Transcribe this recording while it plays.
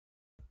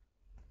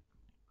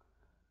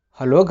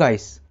Hello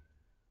guys,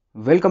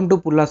 welcome to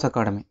Pullas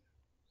academy.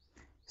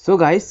 So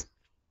guys,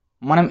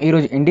 మనం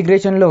ఈరోజు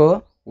ఇంటిగ్రేషన్లో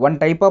one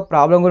type of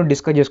problem గురించి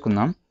discuss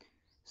చేసుకుందాం.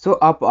 సో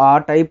ఆ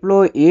టైప్లో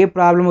ఏ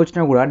ప్రాబ్లం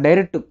వచ్చినా కూడా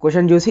డైరెక్ట్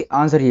క్వశ్చన్ చూసి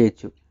ఆన్సర్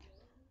చేయొచ్చు.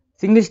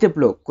 సింగిల్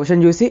స్టెప్లో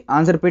క్వశ్చన్ చూసి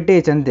ఆన్సర్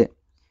పెట్టేయచ్చు అంతే.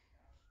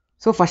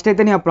 సో ఫస్ట్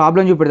అయితే నేను ఆ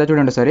ప్రాబ్లం చూపెడతా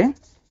చూడండి సరే.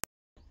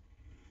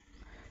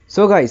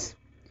 సో గాయ్స్,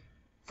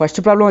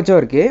 ఫస్ట్ ప్రాబ్లం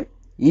వచ్చేవరకు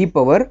ఈ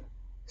power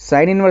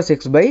sin inverse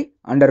x by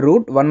under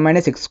root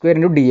 1 - x²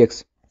 into dx.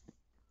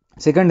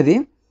 సెకండ్ది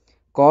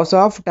cos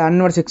of tan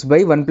inverse x by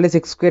 1 +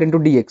 x² into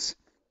dx.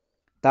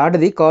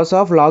 థర్డ్ది cos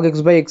of log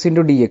x by x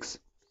into dx.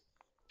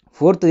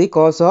 ఫోర్త్ది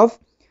cos of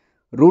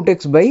root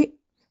x by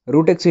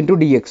root x into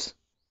dx.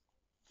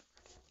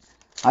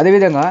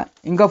 అదేవిధంగా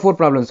ఇంకా 4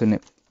 problems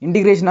ఉన్నాయి.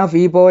 Integration of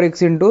ఈ power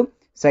x into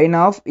sine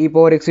of ఈ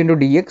power x into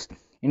dx.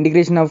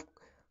 Integration of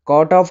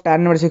cot of tan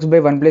inverse x by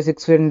 1 +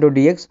 x² into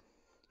dx.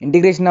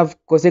 Integration of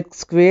cosec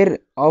square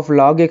of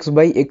log x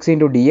by x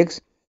into dx.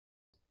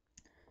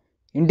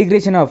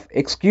 Integration of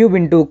x cube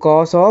into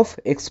cos of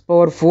x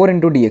power 4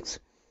 into dx.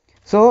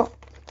 So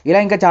ఇలా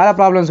ఇంకా చాలా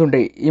problems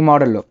ఉంటాయి ఈ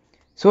మోడల్లో.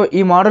 So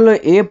ఈ మోడల్లో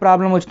ఏ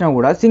problem వచ్చినా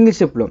కూడా సింగిల్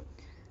స్టెప్లో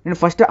నేను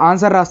ఫస్ట్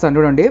ఆన్సర్ రాస్తాను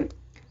చూడండి,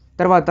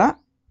 తర్వాత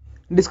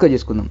డిస్కస్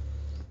చేసుకుందాం.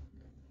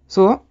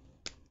 సో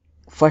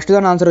ఫస్ట్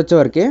దాని ఆన్సర్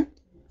వచ్చేవరకే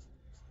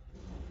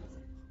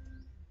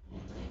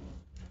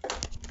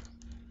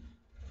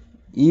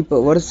ఈ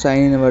power sin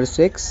inverse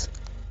x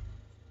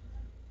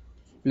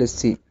plus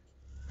C.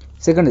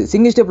 సెకండ్ది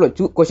సింగిల్ స్టెప్లో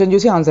క్వశ్చన్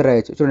చూసి ఆన్సర్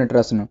రాయొచ్చు చూడండి ఎట్లా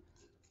రాస్తున్నాను.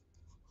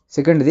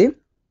 సెకండ్ది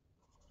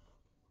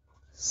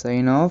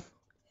sign of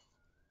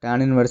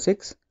tan inverse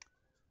x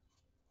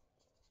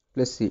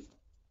plus C.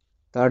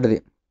 థర్డ్ది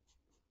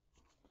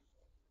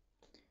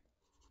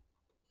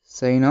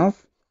sign of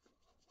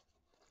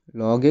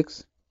log x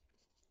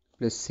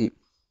plus C.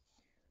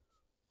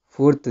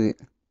 ఫోర్త్ది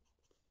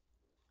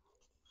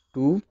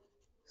 2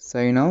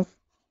 sign of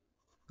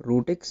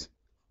root x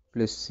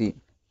plus C.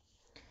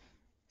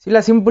 ఇలా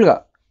సింపుల్గా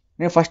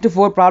నేను ఫస్ట్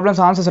 4 ప్రాబ్లమ్స్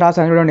ఆన్సర్స్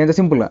రాసాను చూడండి, ఎంత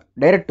సింపుల్గా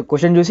డైరెక్ట్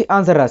క్వశ్చన్ చూసి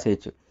ఆన్సర్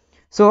రాసేయచ్చు.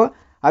 సో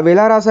అవి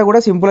ఎలా రాసా కూడా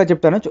సింపుల్గా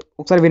చెప్తాను,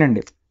 ఒకసారి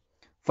వినండి.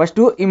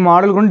 ఫస్ట్ ఈ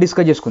మోడల్ గురించి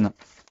డిస్కస్ చేసుకుందాం.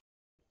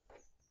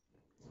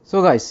 సో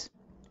గాయ్స్,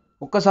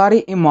 ఒక్కసారి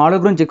ఈ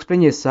మోడల్ గురించి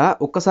ఎక్స్ప్లెయిన్ చేస్తా,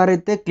 ఒక్కసారి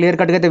అయితే క్లియర్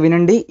కట్గా అయితే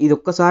వినండి. ఇది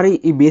ఒక్కసారి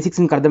ఈ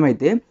బేసిక్స్ మీకు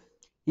అర్థమైతే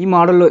ఈ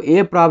మోడల్లో ఏ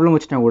ప్రాబ్లం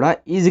వచ్చినా కూడా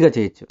ఈజీగా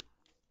చేయొచ్చు.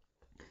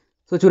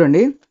 సో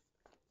చూడండి,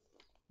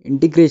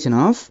 integration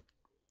of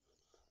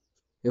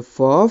f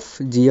of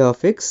g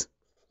of x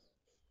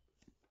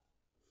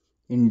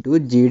into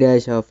g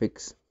dash of x.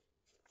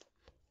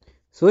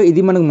 So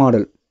ఇది మనకు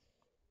మోడల్.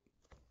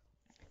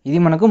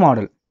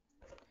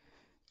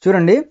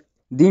 చూడండి,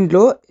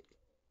 దీంట్లో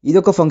ఇది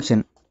ఒక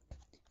ఫంక్షన్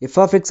f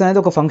of x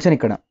అనేది ఒక ఫంక్షన్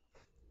ఇక్కడ.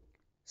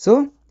 So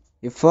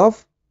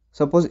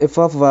suppose f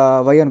of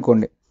y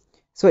అనుకోండి.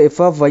 సో f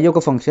of y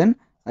ఒక ఫంక్షన్,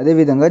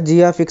 అదేవిధంగా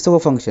g of x ఒక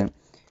ఫంక్షన్.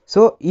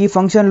 సో ఈ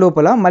ఫంక్షన్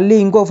లోపల మళ్ళీ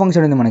ఇంకో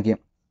ఫంక్షన్ ఉంది మనకి,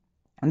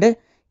 అంటే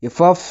f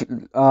of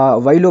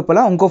y లోపల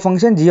ఇంకో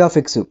function g of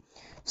x.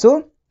 So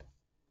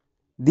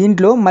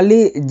దీంట్లో మళ్ళీ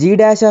g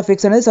డాష్ ఆఫ్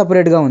x అనేది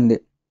సపరేట్గా ఉంది.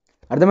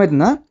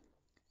 అర్థమవుతుందా?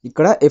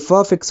 ఇక్కడ f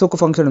of x ఒక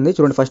ఫంక్షన్ ఉంది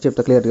చూడండి, ఫస్ట్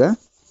చెప్తా క్లియర్గా.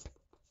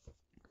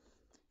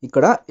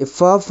 ఇక్కడ f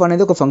of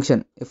అనేది ఒక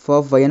ఫంక్షన్, f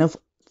of y అనే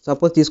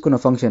సపోజ్ తీసుకున్న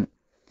ఫంక్షన్,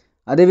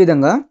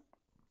 అదేవిధంగా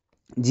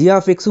g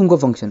of x ఇంకో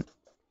ఫంక్షన్.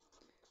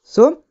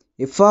 సో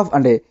f of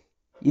అంటే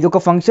ఇది ఒక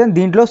ఫంక్షన్,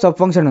 దీంట్లో సబ్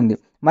ఫంక్షన్ ఉంది,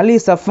 మళ్ళీ ఈ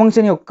సబ్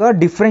ఫంక్షన్ యొక్క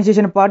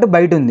డిఫరెన్షియేషన్ పార్ట్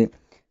బయట ఉంది.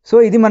 సో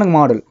ఇది మనకు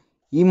మోడల్.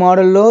 ఈ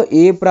మోడల్లో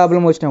ఏ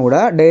ప్రాబ్లం వచ్చినా కూడా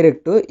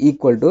direct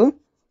equal to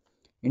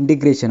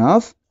integration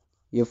of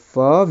f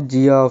of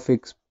g of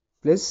x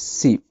plus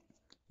C.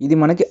 ఇది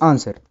మనకి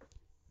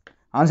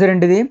ఆన్సర్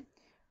ఏంటిది?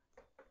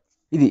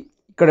 ఇది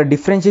ఇక్కడ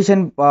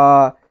డిఫరెన్షియేషన్,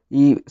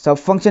 ఈ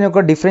సబ్ ఫంక్షన్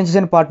యొక్క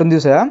డిఫరెన్షియేషన్ పార్ట్ ఉంది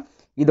సార్,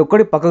 ఇది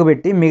ఒక్కటి పక్కకు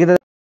పెట్టి మిగతా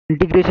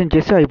ఇంటిగ్రేషన్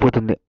చేస్తే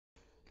అయిపోతుంది.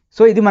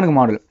 సో ఇది మనకు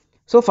మోడల్.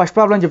 సో ఫస్ట్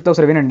ప్రాబ్లం చెప్తా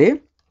ఒకసారి వినండి.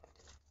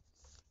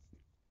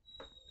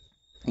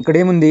 ఇక్కడ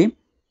ఏముంది?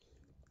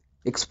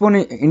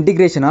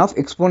 Integration of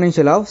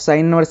exponential of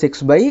sine inverse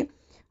x by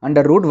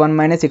under root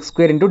 1 -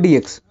 x² into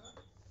dx.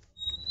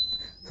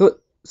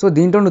 So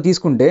దీంట్లో నువ్వు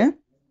తీసుకుంటే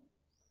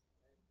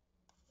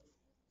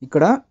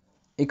ఇక్కడ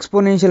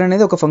ఎక్స్పోనెన్షియల్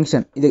అనేది ఒక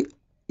ఫంక్షన్,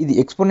 ఇది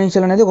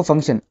ఎక్స్పోనెన్షియల్ అనేది ఒక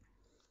ఫంక్షన్.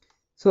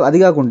 సో అది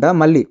కాకుండా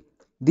మళ్ళీ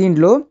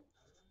దీంట్లో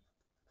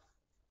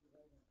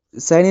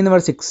సైన్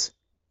ఇన్వర్స్ x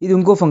ఇది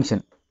ఇంకో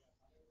function.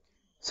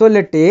 So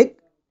let take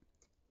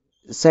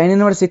sine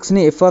inverse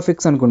xని f of x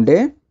అనుకుంటే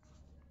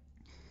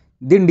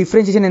దీని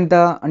డిఫరెన్షియేషన్ ఎంత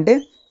అంటే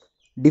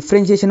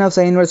differentiation of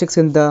sine inverse x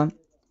ఎంత?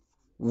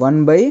 1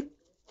 by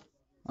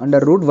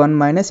under root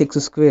 1 -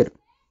 x².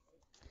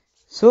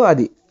 So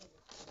అది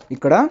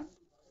ఇక్కడ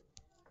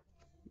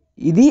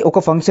ఇది ఒక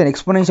ఫంక్షన్,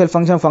 ఎక్స్పోనెన్షియల్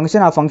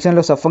ఫంక్షన్. ఆ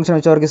ఫంక్షన్లో సబ్ ఫంక్షన్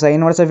వచ్చేవరకు సైన్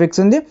ఇన్వర్స్ ఆఫ్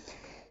x ఉంది.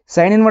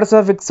 సైన్ ఇన్వర్స్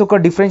ఆఫ్ x ఒక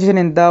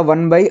డిఫరెన్షియేషన్ ఎంత?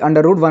 1 by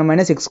under root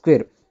 1 -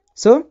 x².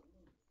 So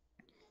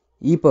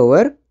ఈ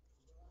power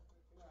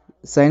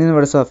sine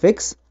inverse of x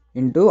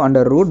into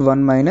under root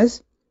 1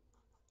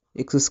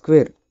 -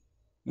 x²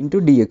 into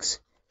dx.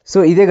 So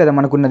ఇదే కదా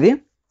మనకున్నది,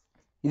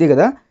 ఇదే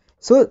కదా.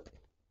 సో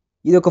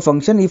ఇది ఒక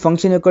ఫంక్షన్, ఈ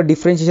ఫంక్షన్ యొక్క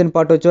డిఫరెన్షియేషన్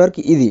పార్ట్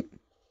వచ్చేవరకు ఇది.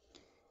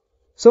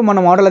 సో మన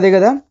మోడల్ అదే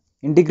కదా,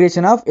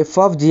 integration of F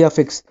of G of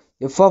X.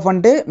 F of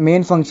అంటే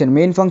మెయిన్ ఫంక్షన్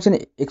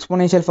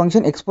ఎక్స్పోనెన్షియల్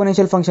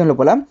ఫంక్షన్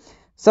లోపల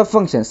సబ్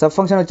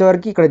ఫంక్షన్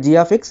వచ్చేవరకు ఇక్కడ జీ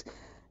ఆఫ్ ఎక్స్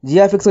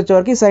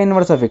వచ్చేవరకు సైన్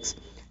ఇన్వర్స్ ఆఫ్ ఎక్స్.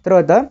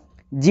 తర్వాత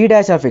జీ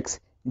డాష్ ఆఫ్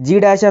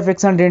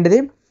ఎక్స్ అంటే ఏంటిది,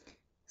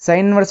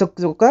 సైన్ ఇన్వర్స్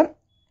ఒక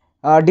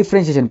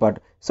differentiation part.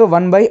 So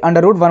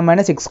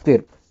 1/√1 - x².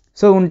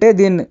 So ఉంటే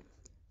దీని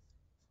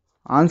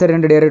ఆన్సర్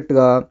ఏంటి,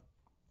 డైరెక్ట్గా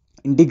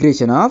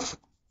integration of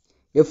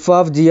F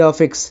of G of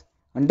X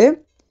అంటే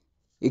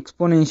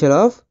exponential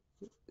of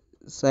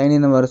sine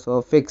inverse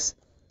of X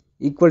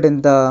equal to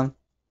ఎంత,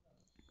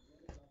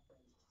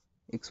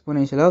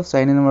 exponential of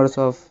sine inverse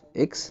of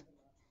X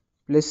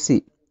plus C.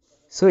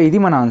 So ఇది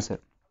మన answer.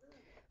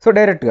 So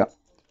డైరెక్ట్గా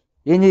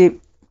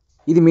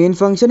ఇది మెయిన్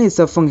ఫంక్షన్, ఇది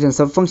సబ్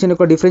ఫంక్షన్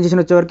యొక్క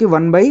డిఫరెన్షియేషన్ వచ్చేవరకు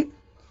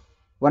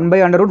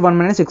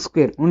 1/√1 -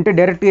 x² ఉంటే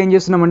డైరెక్ట్గా ఏం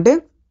చేస్తున్నామంటే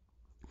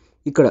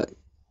ఇక్కడ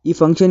ఈ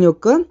ఫంక్షన్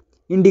యొక్క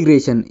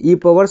ఇంటిగ్రేషన్ ఈ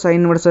power sine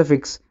inverse of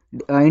X,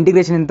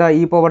 integration ఎంత,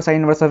 ఈ power sine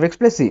inverse of X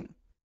plus C.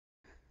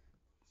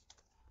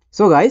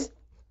 So guys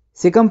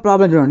second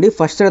problem చూడండి,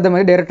 ఫస్ట్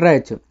అర్థమైతే డైరెక్ట్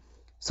రాయొచ్చు.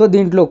 సో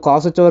దీంట్లో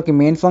కాస్ వచ్చేవరకు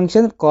మెయిన్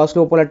ఫంక్షన్, కాస్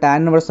లోపల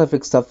tan inverse of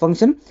X sub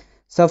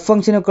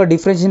function యొక్క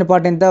డిఫరెన్షియేషన్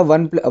పార్ట్ ఎంత,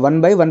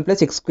 1/1 +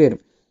 x².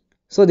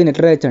 సో దీన్ని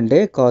ఎట్లా రాయొచ్చు అంటే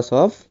cos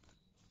of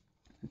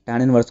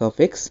tan inverse of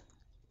X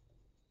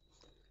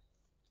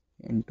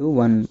into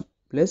 1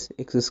 +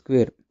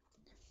 x².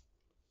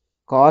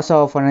 Cos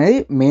of అనేది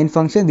మెయిన్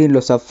ఫంక్షన్,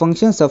 దీనిలో సబ్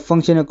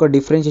ఫంక్షన్ యొక్క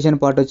డిఫరెన్షియేషన్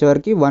పార్ట్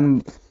వచ్చేవరకు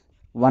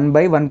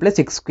 1/1 +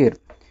 x².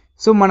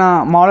 సో మన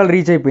మోడల్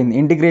రీచ్ అయిపోయింది,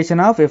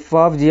 integration of F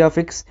of G of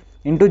X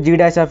into G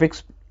dash of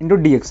X into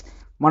dx.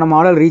 మన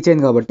model reach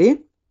అయింది కాబట్టి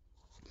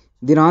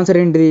దీని ఆన్సర్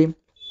ఏంటిది,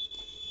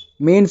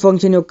 మెయిన్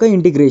ఫంక్షన్ యొక్క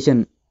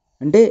ఇంటిగ్రేషన్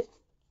అంటే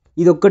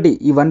ఇది ఒక్కటి,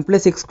 ఈ 1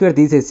 + x²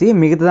 తీసేసి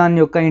మిగతా దాని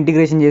యొక్క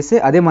ఇంటిగ్రేషన్ చేస్తే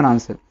అదే మన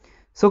answer.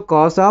 So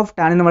cos of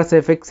tan inverse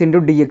of X into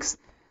dx,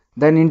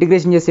 దాన్ని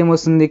ఇంటిగ్రేషన్ చేస్తే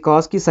ఏమొస్తుంది,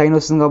 కాస్కి సైన్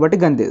వస్తుంది కాబట్టి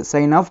గంతే,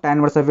 sign of tan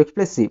inverse of X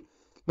plus C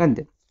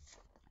గంతే.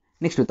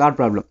 Next third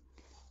problem.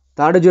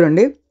 థర్డ్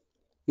చూడండి,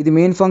 ఇది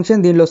మెయిన్ ఫంక్షన్,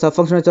 దీనిలో సబ్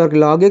ఫంక్షన్ వచ్చేవరకు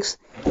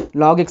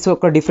లాగ్ ఎక్స్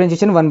యొక్క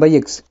డిఫరెన్షియేషన్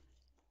 1/x.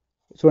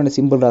 చూడండి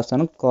సింపుల్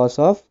రాస్తాను, cos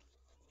of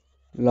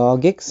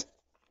log X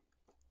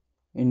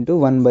into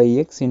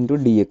 1/x into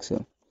dx.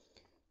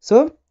 So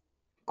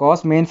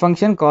cos main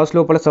function, cos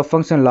లోపల sub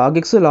function log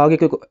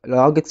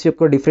X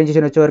యొక్క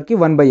డిఫరెన్షియేషన్ వచ్చేవరకు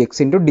 1/x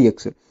ఇంటూ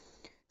డిఎక్స్.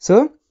 సో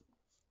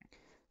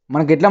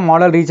మనకి ఎట్లా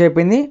మోడల్ రీచ్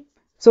అయిపోయింది.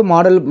 సో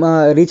మోడల్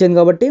రీచ్ అయింది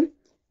కాబట్టి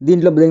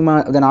దీంట్లో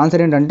దాని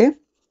ఆన్సర్ ఏంటంటే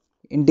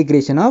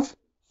ఇంటిగ్రేషన్ ఆఫ్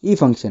ఈ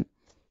function.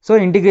 So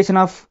integration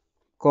of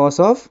cos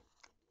of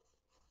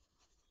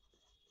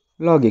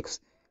log X.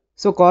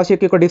 So cos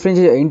యొక్క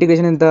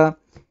ఇంటిగ్రేషన్ ఎంత,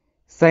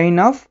 sign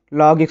of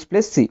log X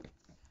plus C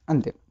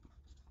అంతే,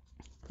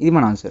 ఇది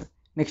మన answer.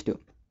 Next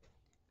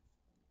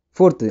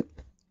fourth,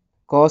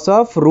 cos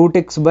of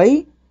 √x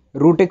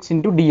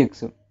into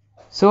dx.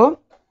 So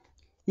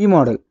ఈ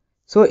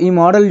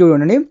మోడల్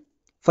చూడండి,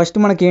 ఫస్ట్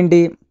మనకి ఏంటి,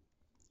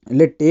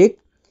 లెట్ టేక్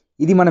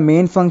ఇది మన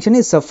మెయిన్ ఫంక్షన్,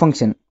 ఇది సబ్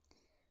ఫంక్షన్,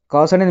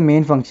 కాస్ అనేది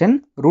మెయిన్ ఫంక్షన్,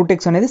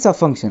 √x అనేది సబ్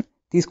ఫంక్షన్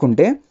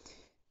తీసుకుంటే,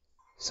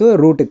 సో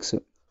 √x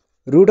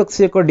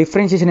యొక్క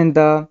డిఫరెన్షియేషన్ ఎంత,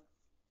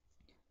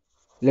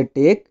 let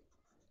take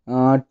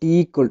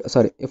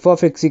F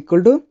of X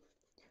equal to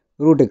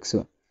 √x.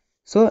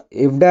 So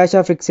F dash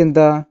of X ఎంత,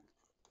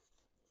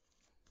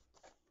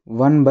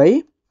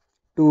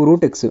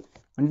 1/2√x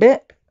అంటే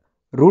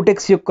 √x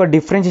యొక్క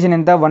డిఫరెన్షియేషన్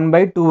ఎంత,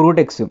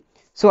 1/2√x.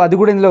 సో అది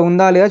కూడా ఇందులో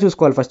ఉందా లేదా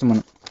చూసుకోవాలి ఫస్ట్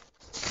మనం.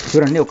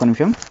 చూడండి ఒక్క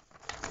నిమిషం,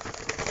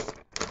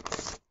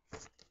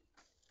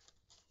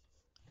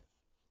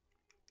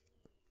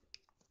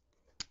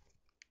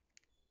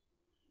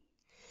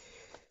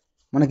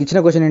 మనకి ఇచ్చిన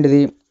క్వశ్చన్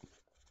ఏంటిది,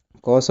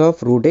 cos of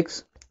 √x/√x.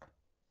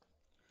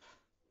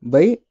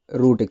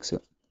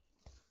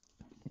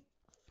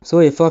 So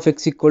F of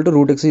X equal to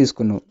 √x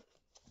తీసుకున్నావు.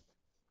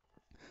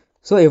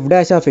 So F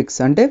dash of X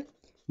అంటే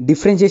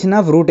differentiation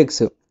of √x.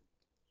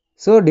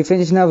 So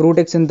differentiation of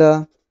 √x ఎంత,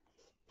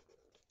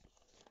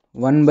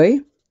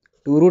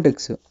 1/2√x.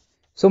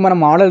 సో మన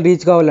మోడల్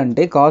రీచ్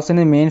కావాలంటే కాస్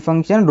అనేది మెయిన్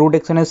ఫంక్షన్,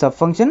 √x అనేది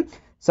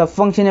sub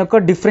function యొక్క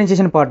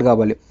differentiation part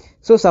కావాలి.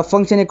 So sub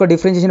function యొక్క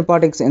డిఫరెన్షియేషన్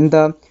పార్ట్ ఎక్స్ ఎంత,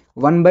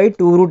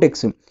 1/2√x.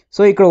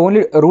 సో ఇక్కడ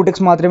ఓన్లీ √x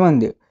మాత్రమే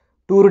ఉంది,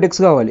 2√x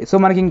కావాలి. సో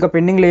మనకి ఇంకా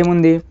పెండింగ్లో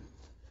ఏముంది,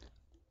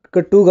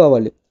 ఇక్కడ 2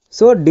 కావాలి.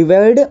 So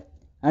divide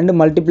and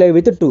multiply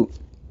with 2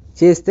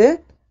 చేస్తే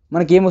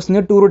మనకి ఏమొస్తుంది,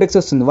 2√x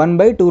వస్తుంది,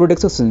 1/2√x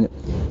వస్తుంది.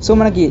 సో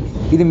మనకి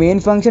ఇది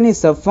మెయిన్ ఫంక్షన్, ఇది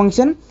సబ్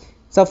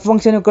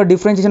ఫంక్షన్ యొక్క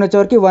డిఫరెన్షియేషన్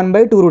వచ్చేవరకు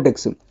 1/2√x.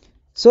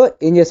 సో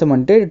ఏం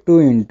చేస్తామంటే 2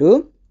 ఇంటూ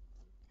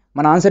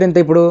మన ఆన్సర్ ఎంత,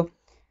 ఇప్పుడు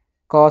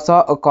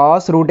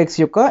కాస్ √x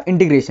యొక్క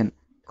ఇంటిగ్రేషన్,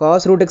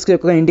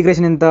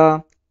 ఎంత,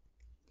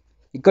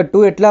 ఇక్కడ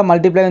 2 ఎట్లా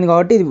మల్టిప్లై అయింది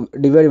కాబట్టి ఇది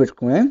డివైడ్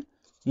పెట్టుకునే,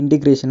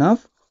 ఇంటిగ్రేషన్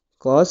ఆఫ్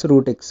కాస్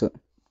 √x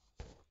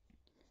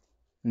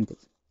అంతే,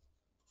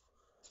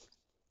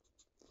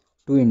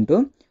 2 ఇంటూ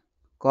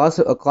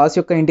కాస్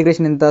యొక్క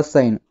ఇంటిగ్రేషన్ ఎంత,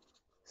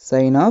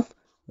 sign of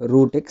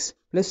 √x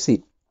plus C.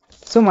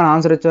 So మన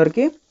ఆన్సర్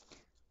వచ్చేవరకు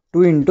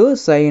 2 into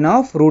sine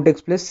of root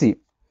x plus C.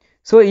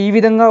 So ఈ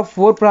విధంగా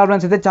 4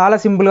 ప్రాబ్లమ్స్ అయితే చాలా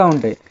సింపుల్గా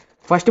ఉంటాయి.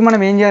 ఫస్ట్ మనం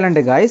ఏం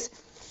చేయాలంటే గాయస్,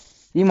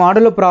 ఈ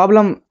మోడల్లో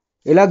ప్రాబ్లం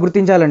ఎలా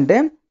గుర్తించాలంటే,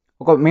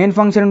 ఒక మెయిన్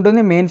ఫంక్షన్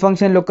ఉంటుంది, మెయిన్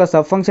ఫంక్షన్ యొక్క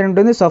సబ్ ఫంక్షన్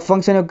ఉంటుంది, సబ్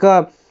ఫంక్షన్ యొక్క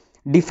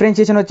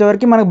డిఫరెన్షియేషన్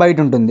వచ్చేవరకు మనకు బయట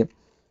ఉంటుంది.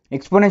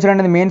 ఎక్స్పోనెన్షియల్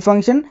అనేది main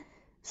function,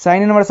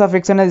 sine inverse of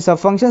X అనేది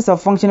సబ్ ఫంక్షన్,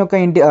 సబ్ ఫంక్షన్ యొక్క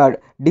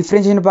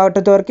డిఫరెన్షియేషన్ పార్ట్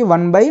వచ్చేవరకు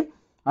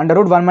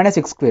 1/√1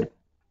 - x².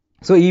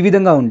 సో ఈ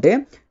విధంగా ఉంటే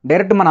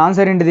డైరెక్ట్ మన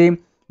ఆన్సర్ ఏంటిది,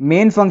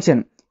 మెయిన్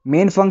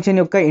ఫంక్షన్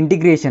యొక్క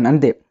ఇంటిగ్రేషన్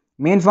అంతే.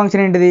 మెయిన్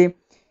ఫంక్షన్ ఏంటిది,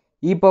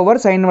 ఈ power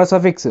sine inverse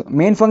of X.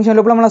 Main function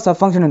లోపల మన సబ్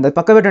ఫంక్షన్ ఉంది, అది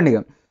పక్క పెట్టండి.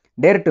 ఇక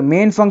డైరెక్ట్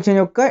మెయిన్ ఫంక్షన్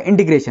యొక్క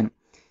ఇంటిగ్రేషన్.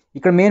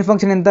 ఇక్కడ మెయిన్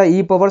ఫంక్షన్ ఎంత, ఈ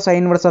power sine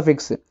inverse of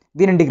X,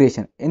 దీని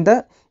ఇంటిగ్రేషన్ ఎంత,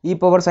 ఈ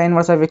power sine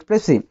inverse of X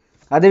plus C.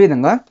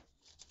 అదేవిధంగా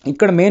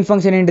ఇక్కడ మెయిన్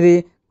ఫంక్షన్ ఏంటిది,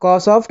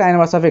 cos of tan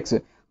inverse of X.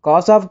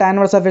 Cos of tan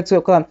inverse of X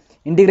యొక్క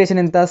ఇంటిగ్రేషన్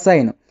ఎంత,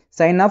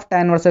 sign of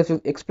tan inverse of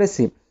X plus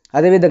C.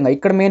 అదేవిధంగా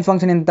ఇక్కడ main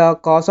function ఎంత,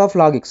 cos of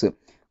log X.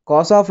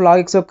 Cos of log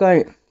X యొక్క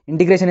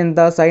integration ఎంత,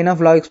 sign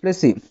of log X plus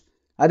C.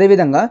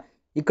 అదేవిధంగా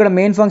ఇక్కడ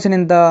main function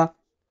ఎంత,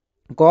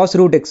 cos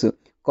root x.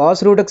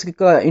 Cos root x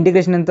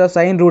integration ఎంత,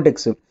 sign root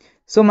x.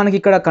 So మనకి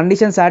ఇక్కడ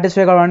కండిషన్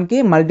సాటిస్ఫై కావడానికి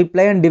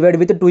మల్టిప్లై అండ్ డివైడ్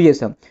విత్ 2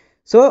 చేస్తాం.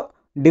 సో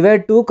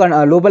డివైడ్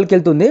 2 లోపలికి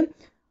వెళ్తుంది,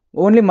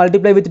 ఓన్లీ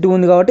మల్టిప్లై విత్ 2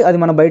 ఉంది కాబట్టి అది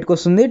మన బయటకు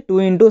వస్తుంది.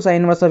 2 into sine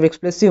inverse of X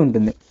plus C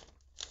ఉంటుంది.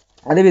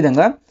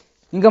 అదేవిధంగా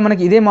ఇంకా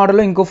మనకి ఇదే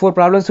మోడల్లో ఇంకో 4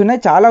 ప్రాబ్లమ్స్ ఉన్నాయి,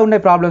 చాలా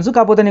ఉన్నాయి ప్రాబ్లమ్స్.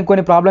 కాకపోతే నేను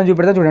కొన్ని ప్రాబ్లమ్స్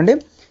చూపెడతా చూడండి.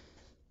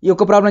 ఈ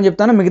ఒక్క ప్రాబ్లం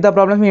చెప్తాను, మిగతా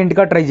ప్రాబ్లమ్స్ మీ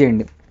ఇంటికా ట్రై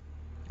చేయండి.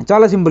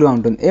 చాలా సింపుల్గా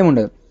ఉంటుంది,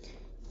 ఏముండదు.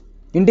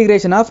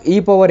 ఇంటిగ్రేషన్ ఆఫ్ ఈ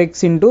power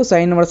X into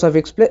sine inverse of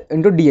X plus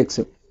into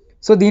dx.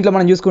 So దీంట్లో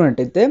మనం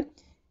చూసుకున్నట్టయితే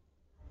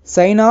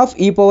సైన్ ఆఫ్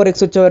ఈ పవర్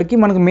ఎక్స్ వచ్చేవరకు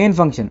మనకు మెయిన్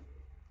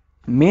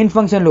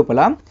ఫంక్షన్ లోపల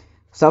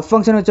సబ్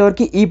ఫంక్షన్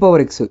వచ్చేవరకు ఈ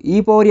పవర్ ఎక్స్. ఈ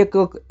పవర్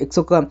ఎక్స్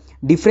యొక్క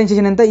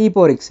డిఫరెన్షియేషన్ ఎంత, ఈ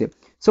పవర్ ఎక్స్.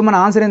 సో మన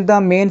ఆన్సర్ ఎంత,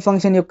 మెయిన్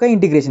ఫంక్షన్ యొక్క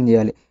ఇంటిగ్రేషన్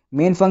చేయాలి.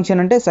 మెయిన్ ఫంక్షన్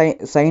అంటే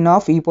సైన్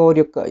ఆఫ్ ఈ పవర్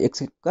యొక్క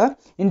ఎక్స్ యొక్క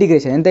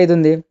ఇంటిగ్రేషన్ ఎంత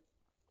అవుతుంది,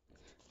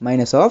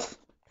 minus of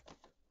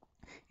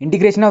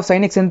integration of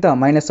sign X ఎంత,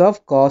 minus of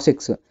cos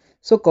X.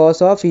 So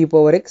cos of ఈ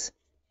పవర్ ఎక్స్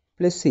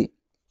ప్లస్ సి,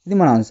 ఇది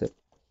మన ఆన్సర్.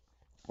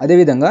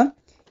 అదేవిధంగా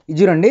ఇది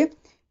చూడండి,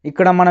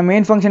 ఇక్కడ మన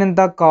మెయిన్ ఫంక్షన్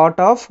ఎంత, cot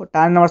of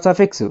tan inverse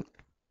of X.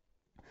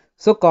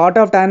 So cot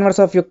of tan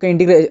inverse of యొక్క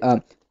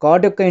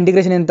కాట్ యొక్క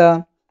ఇంటిగ్రేషన్ ఎంత,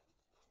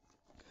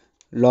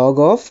 log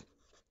of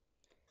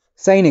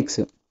sign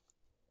X.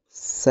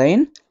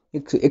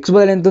 X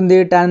బదులు ఎంత ఉంది,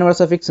 tan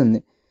ఇన్వర్స్ ఆఫ్ ఎక్స్ ఉంది.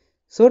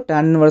 So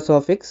tan inverse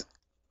of X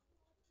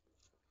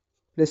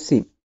plus C.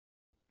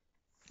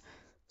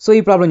 So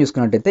ఈ problem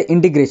చూసుకున్నట్టయితే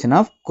integration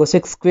of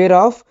cosec square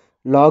of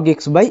log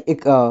X by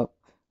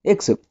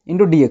X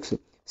into dx.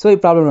 So ఈ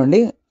problem నుండి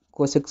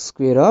cosec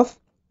square of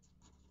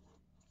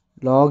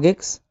log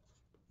X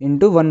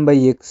into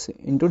 1/x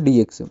into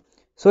dx.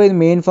 So ఇది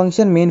main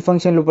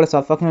function లోపల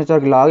sub function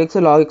వచ్చేవరకు log X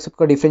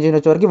యొక్క differentiation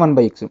వచ్చేవరకు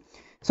 1/x.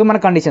 So మన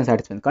condition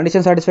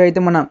satisfy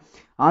అయితే మన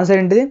ఆన్సర్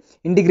ఏంటిది,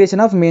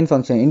 ఇంటిగ్రేషన్ ఆఫ్ మెయిన్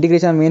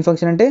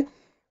ఫంక్షన్ అంటే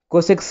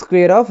cosec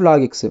square of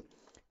log X.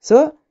 So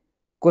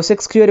cosec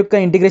square యొక్క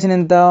ఇంటిగ్రేషన్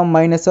ఎంత,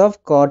 minus of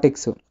cot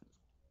X.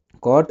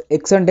 Cot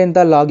X అంటే ఎంత,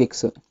 log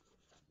X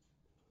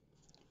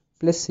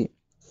plus C.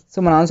 So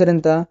మన ఆన్సర్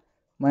ఎంత,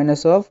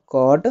 minus of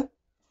cot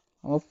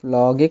of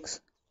log X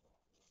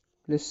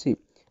plus C.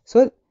 So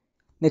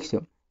next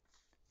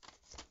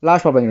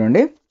last problem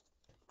చూడండి.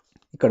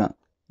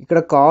 ఇక్కడ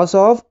cos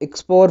of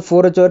X power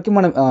 4 వచ్చేవరకు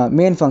మన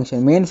మెయిన్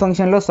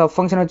ఫంక్షన్లో సబ్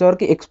ఫంక్షన్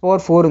వచ్చేవరకు ఎక్స్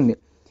పవర్ 4 ఉంది.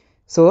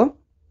 సో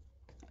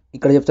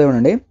ఇక్కడ చెప్తా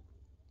చూడండి,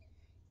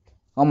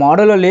 ఆ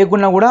మోడల్లో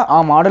లేకున్నా కూడా ఆ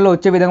మోడల్లో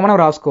వచ్చే విధంగా మనం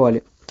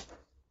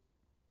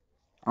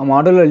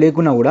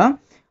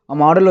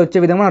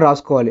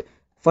రాసుకోవాలి.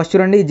 ఫస్ట్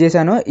చూడండి, ఇది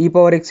చేశాను, ఈ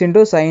power X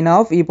into sine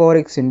of ఈ power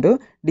X into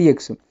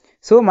dx.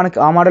 So మనకి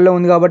ఆ మోడల్లో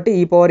ఉంది కాబట్టి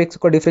ఈ పవర్ ఎక్స్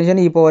ఒక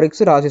డిఫరెన్షియేషన్ ఈ పవర్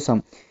ఎక్స్ రాసిస్తాం.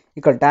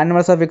 ఇక్కడ tan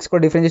ఇన్వర్స్ ఆఫ్ ఎక్స్ ఒక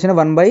డిఫరెన్షియేషన్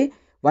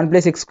 1/1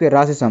 + x²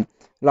 రాసిస్తాం.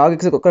 లాగ్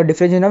ఎక్స్ ఒక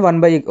డిఫరెన్షియేషన్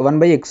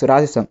 1/x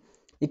రాసిస్తాం.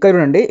 ఇక్కడ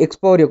చూడండి, ఎక్స్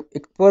పవర్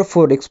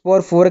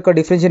 4 యొక్క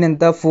డిఫరెన్షియేషన్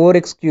ఎంత,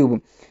 4x³.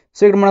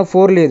 సో ఇక్కడ మనకు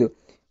 4 లేదు,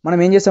 మనం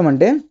ఏం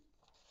చేస్తామంటే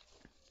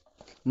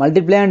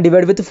మల్టిప్లై అండ్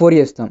డివైడ్ విత్ 4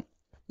 చేస్తాం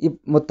ఈ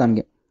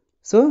మొత్తానికి.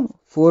 So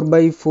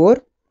 4/4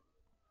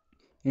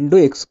 into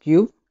x³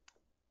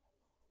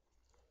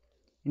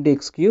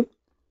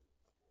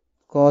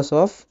 cos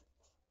of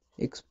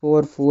X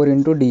power 4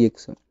 into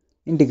dx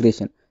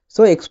integration.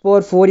 So X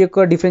power 4 యొక్క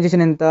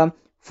డిఫరెన్షియేషన్ ఎంత,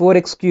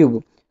 4x³.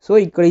 సో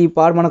ఇక్కడ ఈ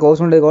పార్ట్ మనకు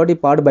అవసరం లేదు కాబట్టి ఈ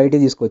పార్ట్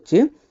బయటికి తీసుకొచ్చి,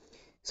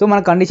 సో మన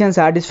కండిషన్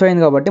సాటిస్ఫై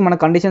అయింది కాబట్టి మన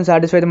కండిషన్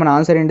సాటిస్ఫై అయితే మన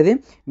ఆన్సర్ ఏంటిది,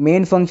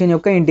 మెయిన్ ఫంక్షన్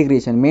యొక్క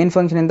ఇంటిగ్రేషన్. మెయిన్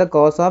ఫంక్షన్ ఎంత,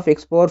 cos of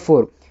X power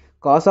 4.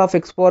 Cos of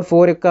X power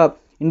 4 యొక్క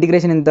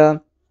ఇంటిగ్రేషన్ ఎంత,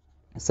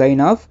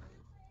 sign of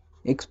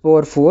X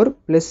power 4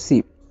 plus C.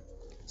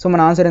 So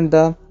మన ఆన్సర్ ఎంత,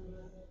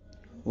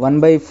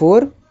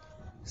 1/4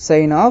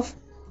 sign of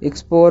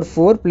X power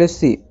 4 plus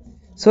C.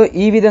 So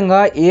ఈ విధంగా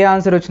ఏ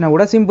ఆన్సర్ వచ్చినా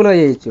కూడా సింపుల్గా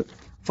చేయొచ్చు.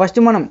 ఫస్ట్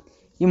మనం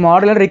ఈ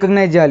మోడల్ని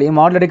రికగ్నైజ్ చేయాలి. ఈ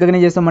మోడల్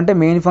రికగ్నైజ్ చేస్తామంటే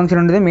మెయిన్ ఫంక్షన్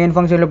ఉంటుంది, మెయిన్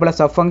ఫంక్షన్ లోపల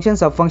సబ్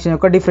ఫంక్షన్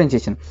యొక్క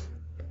differentiation.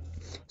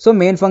 So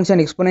main function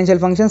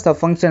exponential function, sub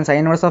function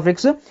sine inverse of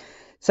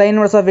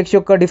X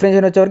యొక్క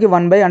డిఫరెన్షియేషన్ వచ్చేవరకు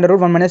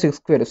 1/√1 -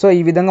 x². సో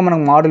ఈ విధంగా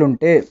మనకు మోడల్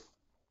ఉంటే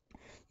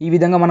ఈ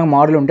విధంగా మనకు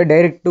మోడల్ ఉంటే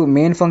డైరెక్ట్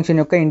మెయిన్ ఫంక్షన్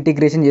యొక్క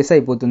ఇంటిగ్రేషన్ చేస్తే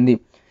అయిపోతుంది.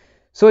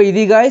 సో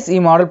ఇది గాయస్ ఈ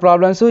మోడల్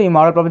ప్రాబ్లమ్స్. ఈ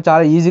మోడల్ ప్రాబ్లమ్స్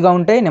చాలా ఈజీగా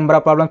ఉంటాయి. నెంబర్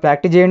ఆఫ్ ప్రాబ్లమ్స్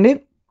ప్రాక్టీస్ చేయండి,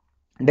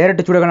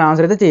 డైరెక్ట్ చూడగానే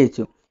ఆన్సర్ అయితే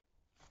చేయొచ్చు.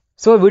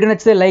 సో వీడియో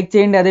నచ్చితే లైక్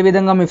చేయండి,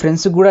 అదేవిధంగా మీ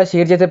ఫ్రెండ్స్కి కూడా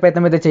షేర్ చేసే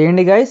ప్రయత్నం అయితే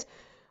చేయండి గాయస్.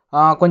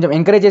 కొంచెం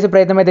ఎంకరేజ్ చేసే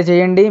ప్రయత్నం అయితే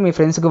చేయండి. మీ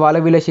ఫ్రెండ్స్కి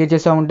వీళ్ళ షేర్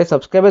చేస్తూ ఉంటే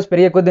సబ్స్క్రైబర్స్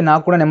పెరిగే కొద్దీ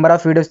నాకు కూడా నెంబర్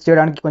ఆఫ్ వీడియోస్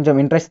చేయడానికి కొంచెం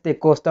ఇంట్రెస్ట్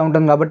ఎక్కువ వస్తూ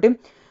ఉంటుంది. కాబట్టి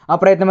ఆ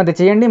ప్రయత్నం అయితే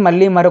చేయండి.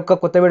 మళ్ళీ మరొక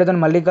కొత్త వీడియోతో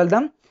మళ్ళీ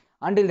కలుద్దాం.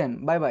 Until then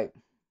bye bye.